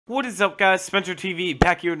What is up, guys? Spencer TV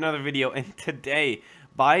back here with another video, and today,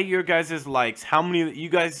 by your guys' likes, how many of you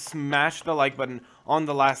guys smashed the like button on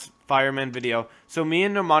the last fireman video? So me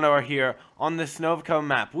and Normano are here on the Snowco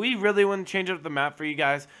map. We really want to change up the map for you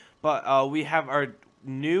guys, but we have our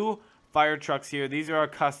new fire trucks here. These are our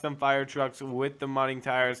custom fire trucks with the modding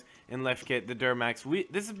tires and lift kit, the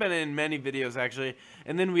Duramax. This has been in many videos actually,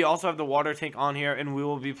 and then we also have the water tank on here, and we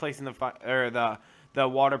will be placing the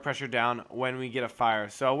water pressure down when we get a fire.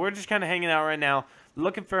 So we're just kind of hanging out right now,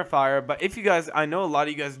 looking for a fire. But if you guys, I know a lot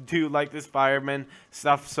of you guys do like this fireman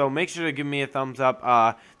stuff, so make sure to give me a thumbs up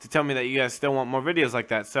to tell me that you guys still want more videos like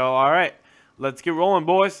that. So all right, let's get rolling,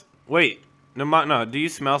 boys. Wait, no, do you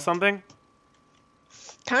smell something?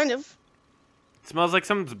 Kind of. It smells like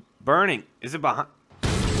something's burning. Is it behind?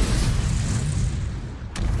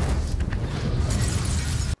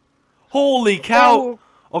 Holy cow! Oh.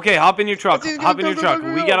 Okay, hop in your truck. Hop in your truck.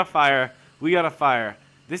 Go. We got a fire. We got a fire.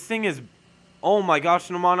 This thing is... Oh my gosh,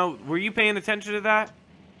 Normano. Were you paying attention to that?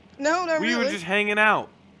 No, not really. We were just hanging out.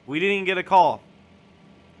 We didn't even get a call.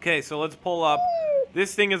 Okay, so let's pull up.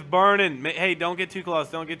 This thing is burning. Hey, don't get too close.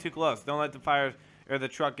 Don't get too close. Don't let the fire or the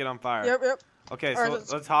truck get on fire. Yep. Okay, so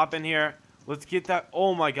let's hop in here. Let's get that.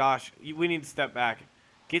 Oh my gosh. We need to step back.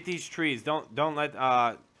 Get these trees. Don't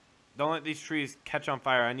let these trees catch on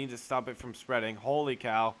fire. I need to stop it from spreading. Holy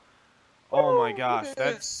cow. Oh my gosh.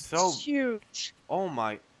 That's so huge. Oh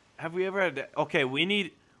my. Have we ever had okay, we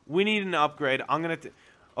need an upgrade. I'm going to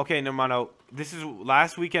okay, Normano. This is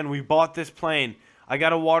last weekend we bought this plane. I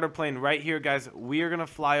got a water plane right here, guys. We are going to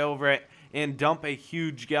fly over it and dump a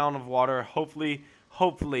huge gallon of water.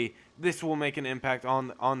 Hopefully this will make an impact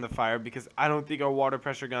on the fire, because I don't think our water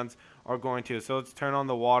pressure guns are going to. So let's turn on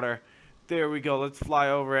the water. There we go. Let's fly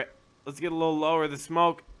over it. Let's get a little lower. The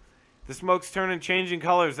smoke's turning, changing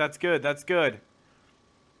colors. That's good. That's good.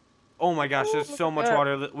 Oh my gosh, there's so much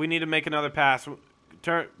water. We need to make another pass.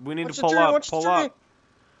 We need to pull up.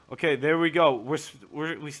 Okay, there we go.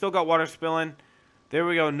 We still got water spilling. There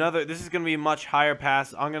we go. This is going to be a much higher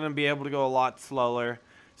pass. I'm going to be able to go a lot slower.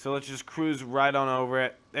 So let's just cruise right on over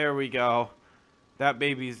it. There we go. That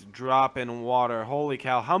baby's dropping water. Holy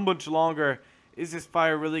cow. How much longer is this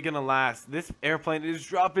fire really going to last? This airplane is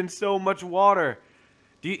dropping so much water.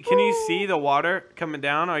 Can you see the water coming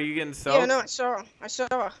down? Are you getting soaked? Yeah, no, I saw. It's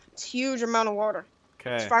a huge amount of water.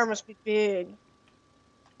 Okay. This fire must be big.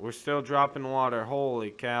 We're still dropping water. Holy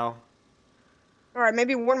cow. All right,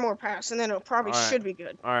 maybe one more pass, and then it probably should be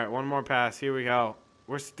good. All right, one more pass. Here we go.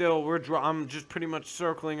 I'm just pretty much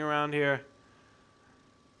circling around here.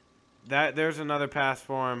 There's another pass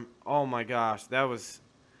for him. Oh my gosh, that was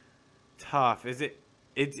tough.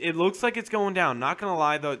 It looks like it's going down. Not gonna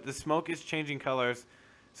lie though, the smoke is changing colors,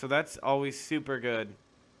 so that's always super good.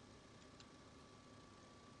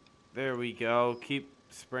 There we go. Keep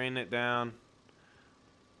spraying it down.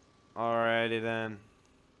 Alrighty then.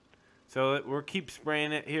 So we'll keep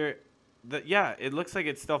spraying it here. Yeah, it looks like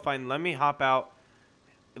it's still fine. Let me hop out.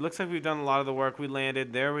 It looks like we've done a lot of the work. We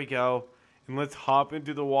landed. There we go. And let's hop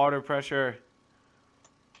into the water pressure.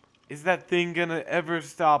 Is that thing gonna ever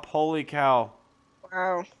stop? Holy cow.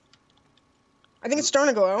 Wow. I think it's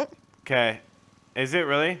starting to go out. Okay. Is it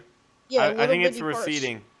really? Yeah, I think it's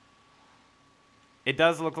receding. It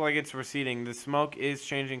does look like it's receding. The smoke is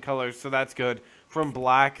changing colors, so that's good. From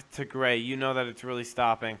black to gray. You know that it's really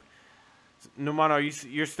stopping. Normano,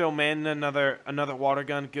 you're still manning another water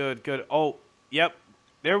gun? Good. Oh, yep.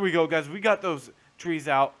 There we go, guys. We got those trees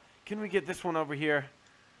out. Can we get this one over here?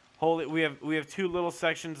 Hold it. We have two little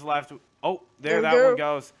sections left. Oh, there that one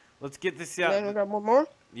goes. Let's get this out. Then we got one more?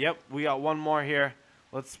 Yep, we got one more here.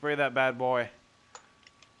 Let's spray that bad boy.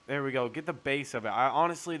 There we go. Get the base of it.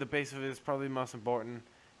 Honestly, the base of it is probably the most important.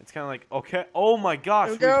 It's kind of like, okay. Oh, my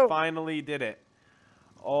gosh. We finally did it.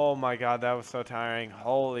 Oh, my God. That was so tiring.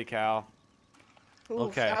 Holy cow.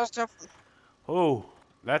 Okay. That was tough. Oh,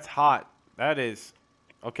 that's hot. That is.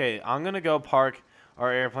 Okay, I'm going to go park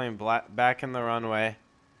our airplane back in the runway.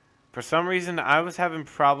 For some reason, I was having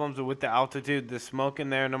problems with the altitude. The smoke in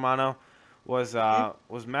there, Normano, was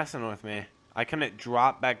messing with me. I couldn't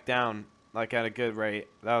drop back down like at a good rate.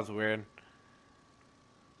 That was weird.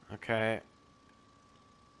 Okay.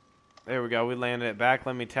 There we go. We landed it back.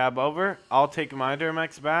 Let me tab over. I'll take my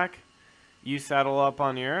Duramax back. You saddle up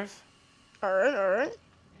on yours. All right.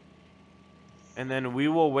 And then we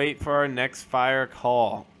will wait for our next fire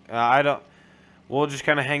call. We'll just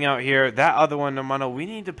kind of hang out here. That other one, Normano, we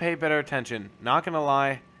need to pay better attention. Not gonna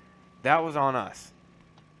lie, that was on us.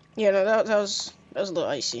 Yeah, no, that was a little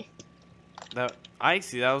icy. That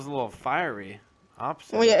was a little fiery.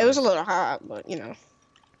 Opposite. Well, yeah, it was a little hot, but you know.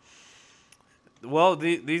 Well,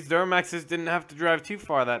 these Duramaxes didn't have to drive too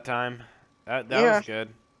far that time. That Yeah. was good.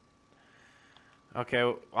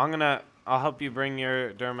 Okay, I'll help you bring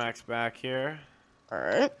your Duramax back here. All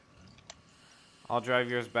right. I'll drive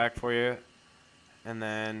yours back for you. And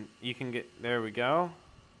then you can there we go.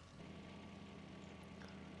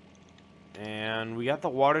 And we got the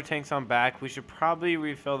water tanks on back. We should probably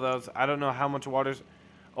refill those. I don't know how much water's...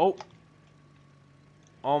 Oh.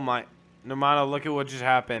 Oh my. Normano, look at what just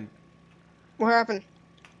happened. What happened?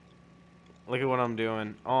 Look at what I'm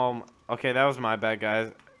doing. Okay, that was my bad,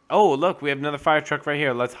 guys. Oh, look, we have another fire truck right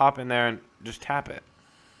here. Let's hop in there and just tap it.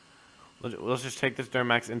 Let's just take this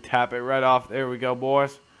Duramax and tap it right off. There we go,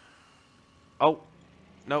 boys. Oh.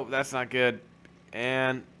 Nope, that's not good.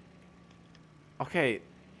 And... Okay.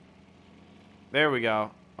 There we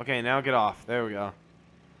go. Okay, now get off. There we go.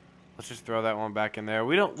 Let's just throw that one back in there.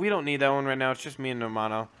 We don't need that one right now. It's just me and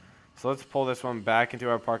Normano. So let's pull this one back into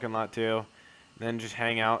our parking lot too. Then just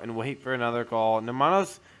hang out and wait for another call.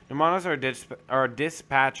 Normano's our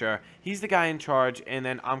dispatcher. He's the guy in charge, and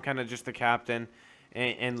then I'm kind of just the captain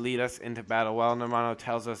and lead us into battle. While Normano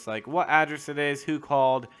tells us like what address it is, who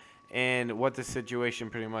called, and what the situation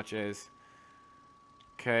pretty much is.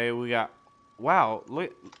 Okay, we got... Wow,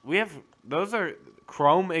 look, we have... Those are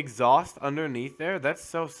chrome exhaust underneath there. That's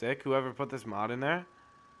so sick, whoever put this mod in there.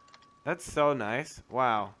 That's so nice.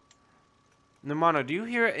 Wow. Normano, do you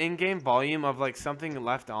hear in-game volume of, like, something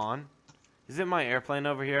left on? Is it my airplane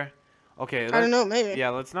over here? Okay. I don't know, maybe. Yeah,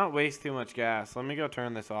 let's not waste too much gas. Let me go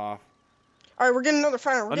turn this off. All right, we're getting another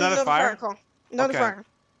fire. We're getting another fire call. Another fire.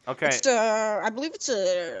 Okay. It's, I believe it's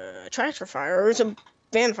a tractor fire, or it's a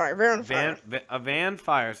van fire. A van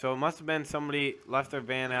fire. So it must have been somebody left their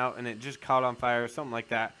van out and it just caught on fire or something like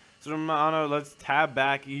that. So Normano, let's tab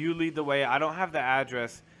back. You lead the way. I don't have the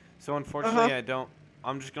address, so unfortunately I don't.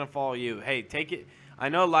 I'm just gonna follow you. Hey, take it. I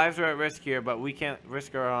know lives are at risk here, but we can't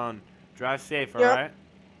risk our own. Drive safe, all right?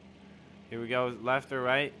 Here we go. Left or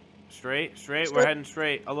right? Straight. We're heading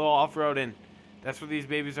straight. A little off-roading. That's what these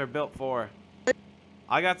babies are built for.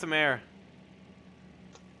 I got some air.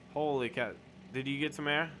 Holy cow. Did you get some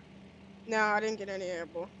air? No, I didn't get any air,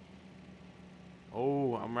 boy.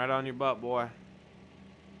 Oh, I'm right on your butt, boy.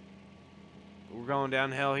 We're going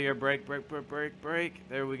downhill here. Brake.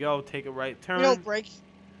 There we go. Take a right turn. We don't brake.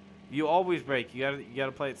 You always brake. You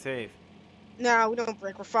gotta play it safe. No, we don't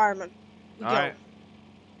brake. We're firemen. All right.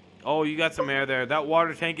 Oh, you got some air there. That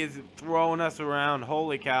water tank is throwing us around.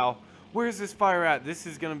 Holy cow. Where's this fire at? This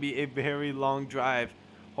is gonna be a very long drive.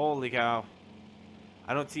 Holy cow.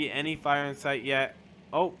 I don't see any fire in sight yet.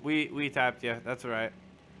 Oh, we tapped you. That's all right.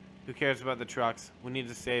 Who cares about the trucks? We need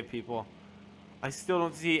to save people. I still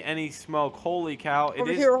don't see any smoke. Holy cow.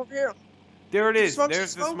 Over here. There it is.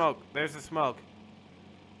 There's the smoke. There's the smoke.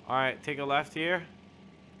 All right, take a left here.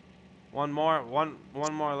 One more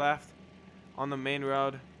left on the main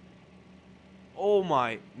road. Oh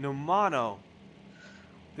my, Normano.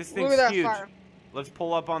 This thing's huge. Fire. Let's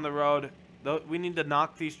pull up on the road. We need to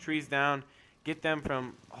knock these trees down. Get them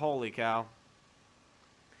from... Holy cow.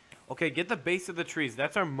 Okay, get the base of the trees.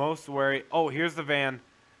 That's our most worry. Oh, here's the van.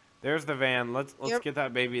 There's the van. Let's get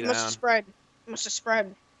that baby down. Must have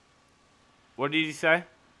spread. What did you say?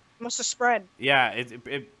 Must have spread. Yeah,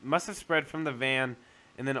 it must have spread from the van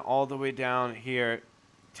and then all the way down here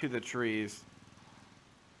to the trees.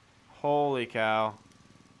 Holy cow.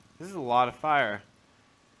 This is a lot of fire.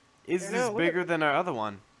 Is this bigger than our other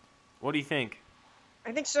one? What do you think?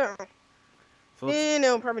 I think so.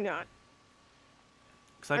 No, probably not.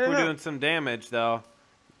 Looks like we're doing some damage, though.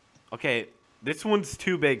 Okay, this one's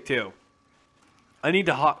too big, too. I need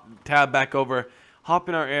to tab back over, hop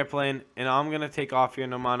in our airplane, and I'm going to take off here,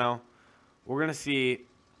 Normano. We're going to see...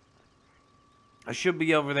 I should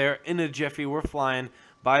be over there in a jiffy. We're flying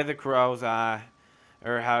by the crow's eye,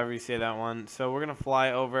 or however you say that one. So we're going to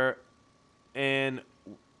fly over, and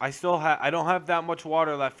I don't have that much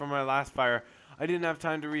water left from our last fire. I didn't have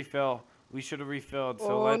time to refill. We should have refilled.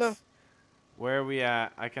 So where are we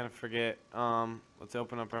at? I kind of forget. Let's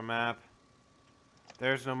open up our map.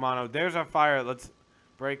 There's Normano. There's our fire. Let's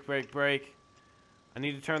brake. I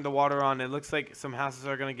need to turn the water on. It looks like some houses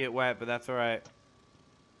are going to get wet, but that's all right.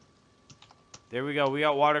 There we go. We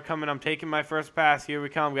got water coming. I'm taking my first pass. Here we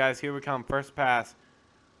come, guys. Here we come. First pass.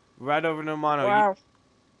 Right over Normano. Wow.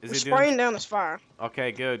 We're spraying down this fire.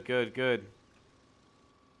 Okay, good.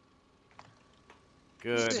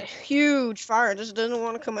 This is a huge fire. It just doesn't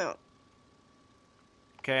want to come out.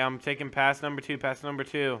 Okay, I'm taking pass number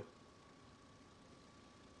 2.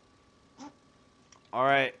 All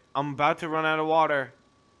right, I'm about to run out of water.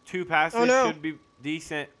 2 passes should be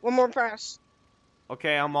decent. One more pass.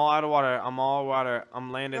 Okay, I'm all out of water.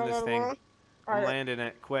 I'm landing this thing. All I'm Alright. landing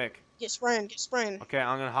it quick. Get spraying. Get spraying. Okay,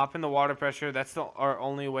 I'm gonna hop in the water pressure. That's our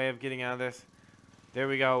only way of getting out of this. There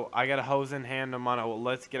we go. I got a hose in hand, Normano.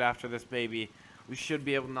 Let's get after this baby. We should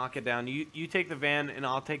be able to knock it down. You take the van, and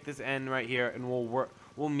I'll take this end right here, and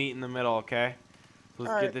we'll meet in the middle, okay? So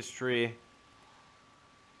let's get this tree.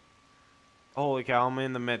 Holy cow, I'm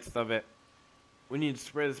in the midst of it. We need to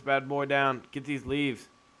spray this bad boy down. Get these leaves.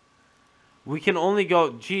 We can only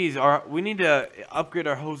go, geez, we need to upgrade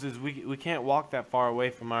our hoses. We can't walk that far away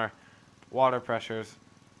from our water pressures.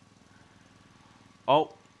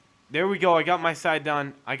 Oh, there we go. I got my side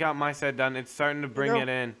done. It's starting to bring it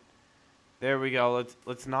in. There we go.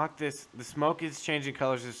 Let's knock this. The smoke is changing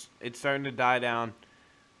colors. It's starting to die down.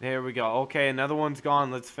 There we go. Okay, another one's gone.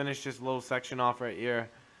 Let's finish this little section off right here.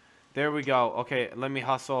 There we go. Okay, let me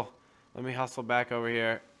hustle. Let me hustle back over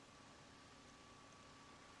here.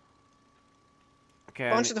 Okay.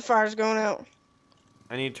 Bunch of the fire's going out.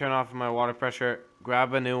 I need to turn off my water pressure.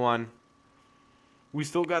 Grab a new one. We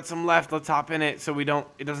still got some left. Let's hop in it so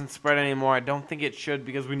it doesn't spread anymore. I don't think it should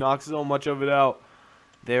because we knocked so much of it out.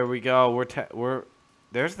 There we go.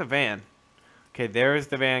 There's the van. Okay, there's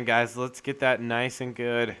the van, guys. Let's get that nice and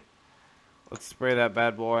good. Let's spray that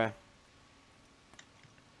bad boy.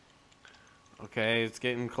 Okay, it's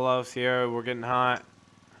getting close here. We're getting hot.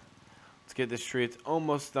 Let's get this tree. It's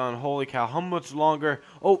almost done. Holy cow. How much longer?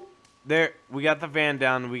 Oh, there. We got the van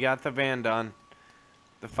down. We got the van done.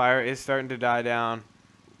 The fire is starting to die down.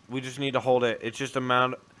 We just need to hold it. It's just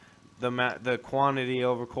the quantity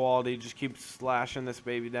over quality. Just keep slashing this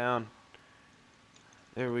baby down.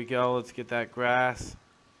 There we go. Let's get that grass.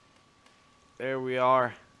 There we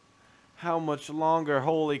are. How much longer?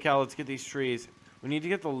 Holy cow. Let's get these trees. We need to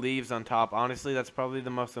get the leaves on top. Honestly, that's probably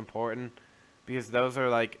the most important. Because those are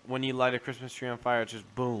like, when you light a Christmas tree on fire, it's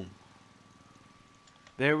just boom.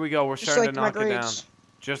 There we go. We're starting to knock it down.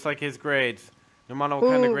 Just like his grades. Normano,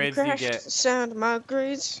 what kind of grades do you get? Sound of my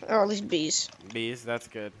grades. Or at least B's. B's? That's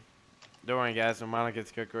good. Don't worry, guys. Normano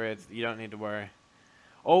gets good grades. You don't need to worry.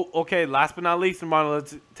 Oh, okay. Last but not least, Normano,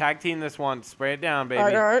 let's tag team this one. Spray it down, baby.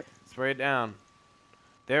 Alright. Spray it down.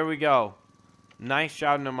 There we go. Nice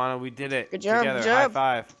job, Normano. We did it. Good job, together. good job.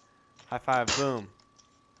 High five. High five. Boom.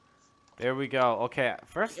 There we go. Okay,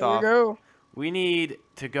 first off, we need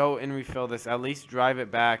to go and refill this. At least drive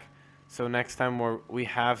it back so next time we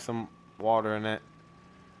have some water in it.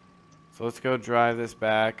 So let's go drive this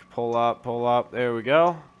back. Pull up, pull up. There we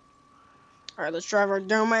go. Alright, let's drive our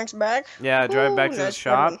Domax back. Yeah, drive back to the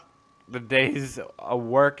shop. The day's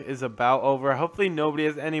work is about over. Hopefully nobody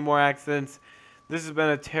has any more accidents. This has been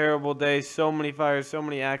a terrible day. So many fires, so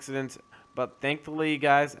many accidents. But thankfully,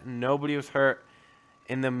 guys, nobody was hurt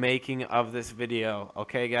in the making of this video.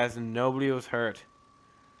 Okay, guys, nobody was hurt.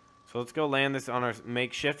 So let's go land this on our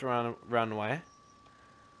makeshift runway.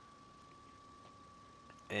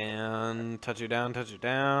 And touch it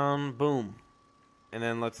down, boom. And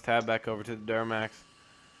then let's tab back over to the Duramax.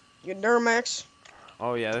 Your Duramax.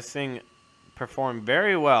 Oh yeah, this thing performed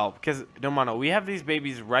very well because Normano, we have these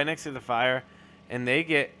babies right next to the fire, and they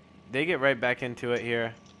get right back into it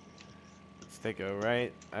here. Let's take a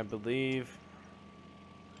right, I believe.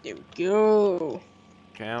 There we go.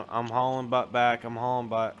 Okay, I'm hauling butt back. I'm hauling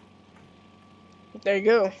butt. There you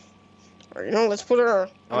go. Or, you know, let's put our.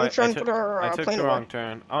 I plane took the away. wrong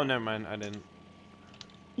turn. Oh, never mind. I didn't.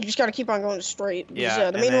 You just gotta keep on going straight. Because, Yeah,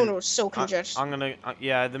 the main road was so congested. I'm gonna.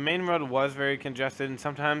 Yeah, the main road was very congested, and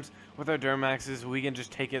sometimes with our Duramaxes, we can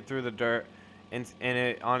just take it through the dirt, and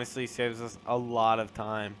it honestly saves us a lot of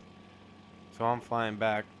time. So I'm flying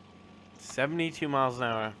back, 72 miles an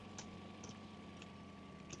hour.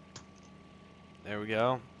 There we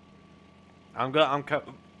go. I'm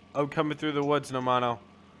coming through the woods, Normano.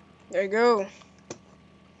 There you go.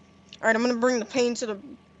 Alright, I'm gonna bring the plane to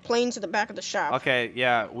the back of the shop. Okay,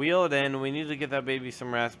 yeah, wheel it in. We need to get that baby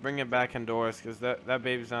some rest. Bring it back indoors, because that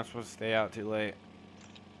baby's not supposed to stay out too late.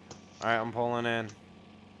 Alright, I'm pulling in.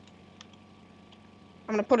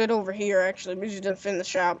 I'm gonna put it over here, actually, because it doesn't fit in the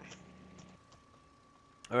shop.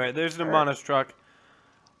 Alright, there's Normano's truck.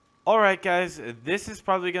 Alright, guys, this is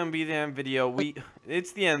probably going to be the end video.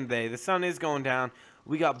 It's the end of the day. The sun is going down.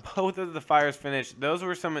 We got both of the fires finished. Those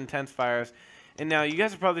were some intense fires. And now you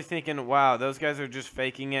guys are probably thinking, wow, those guys are just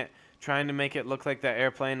faking it, trying to make it look like that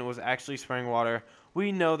airplane was actually spraying water.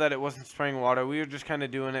 We know that it wasn't spraying water. We were just kind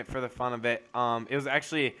of doing it for the fun of it. It was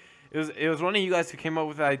actually, it was one of you guys who came up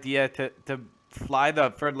with the idea to fly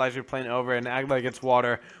the fertilizer plane over and act like it's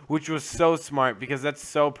water, which was so smart because that's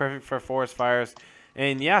so perfect for forest fires.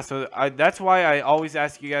 And yeah, so that's why I always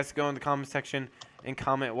ask you guys to go in the comment section and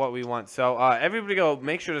comment what we want. So everybody go,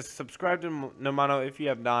 make sure to subscribe to Normano if you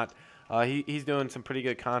have not. He's doing some pretty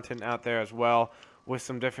good content out there as well with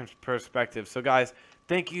some different perspectives. So, guys,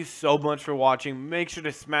 thank you so much for watching. Make sure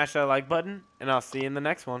to smash that like button, and I'll see you in the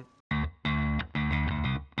next one.